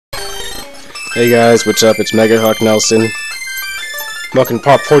Hey guys, what's up? It's MegaHawkNelson. Welcome to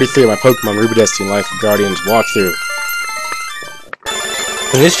part 43 of my Pokemon Ruby Destiny Life of Guardians walkthrough.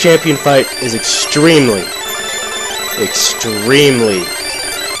 And this champion fight is extremely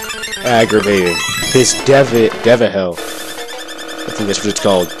aggravating. This devihel, I think that's what it's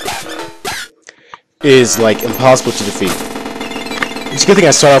called, is like impossible to defeat. It's a good thing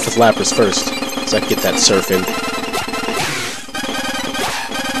I start off with Lapras first, so I can get that surf in.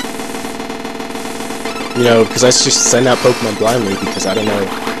 You know, because I just send out Pokemon blindly because I don't know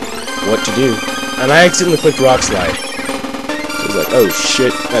what to do. And I accidentally clicked Rock Slide. So I was like, oh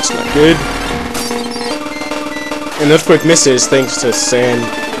shit, that's not good. And those quick misses thanks to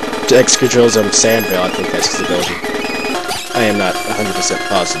Excadrill's Sandvale, I think that's his ability. I am not 100%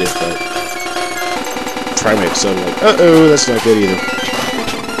 positive, but Primate, so I'm like, uh-oh, that's not good either.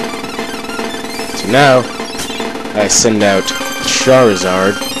 So now, I send out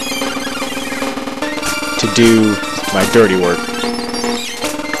Charizard to do my dirty work,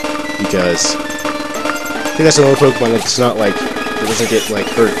 because I think that's another Pokemon that's not like, it doesn't get like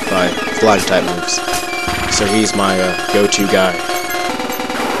hurt by flying type moves, so he's my go-to guy.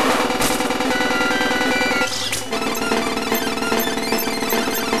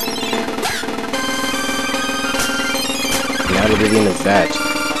 Now to the end of that,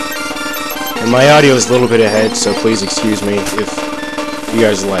 and my audio is a little bit ahead, so please excuse me if you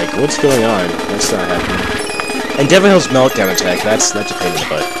guys are like, what's going on? That's not happening. And Devihel's meltdown attack, that's a pain in the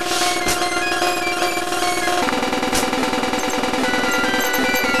butt.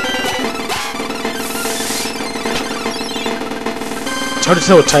 It's hard to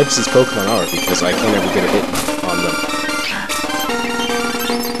tell what types these Pokemon are because I can't ever get a hit on them.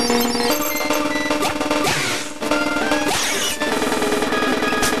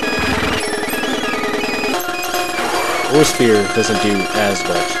 Or Spear doesn't do as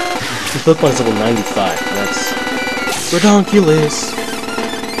much. This Pokemon's level 95. That's redonkulous.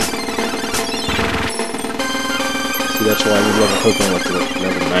 See, that's why we love a Pokemon with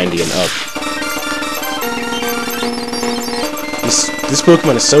level 90 and up. This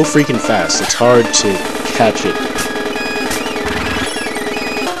Pokemon is so freaking fast. It's hard to catch it.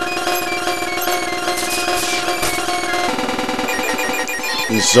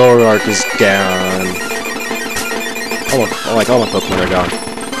 And Zoroark is down. All my Pokemon are gone.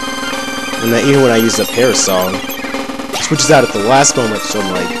 And then even when I use the Parasong, it switches out at the last moment, so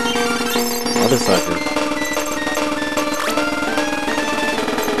I'm like, motherfucker.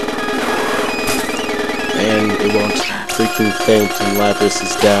 And it won't freaking faint, and Lapras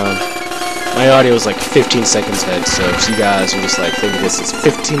is down. My audio is like 15 seconds ahead, so if you guys are just like thinking this is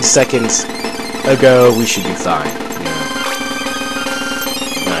 15 seconds ago, we should be fine. You know?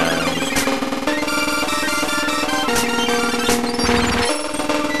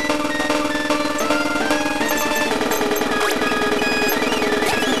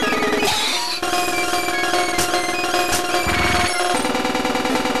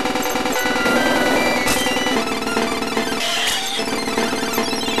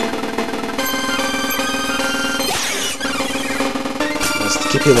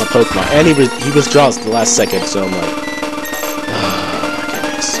 Keep hitting my Pokemon, and he withdraws at the last second, so I'm like, oh my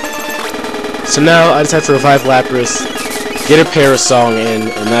goodness. So now I just have to revive Lapras, get a Parasong in,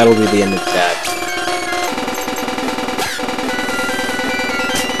 and that'll be the end of that.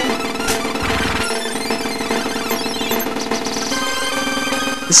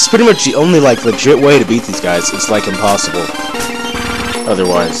 This is pretty much the only like legit way to beat these guys. It's like impossible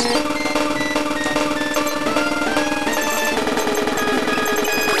otherwise.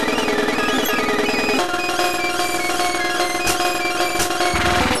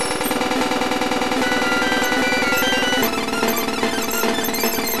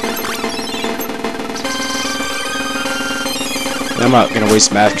 I'm not gonna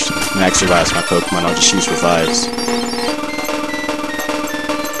waste max revives on my Pokemon, I'll just use revives.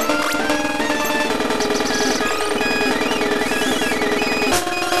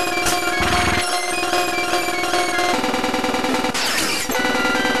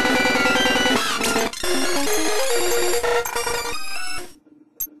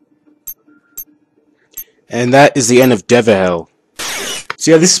 And that is the end of Devihel.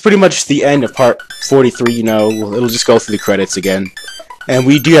 So yeah, this is pretty much the end of part 43, you know, it'll just go through the credits again. And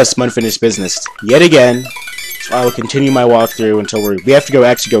we do have some unfinished business yet again, so I will continue my walkthrough until we have to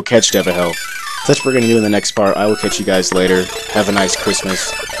actually go catch Devihel. So that's what we're going to do in the next part. I will catch you guys later. Have a nice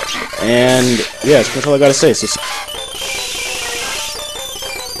Christmas. And yeah, that's all I gotta say. So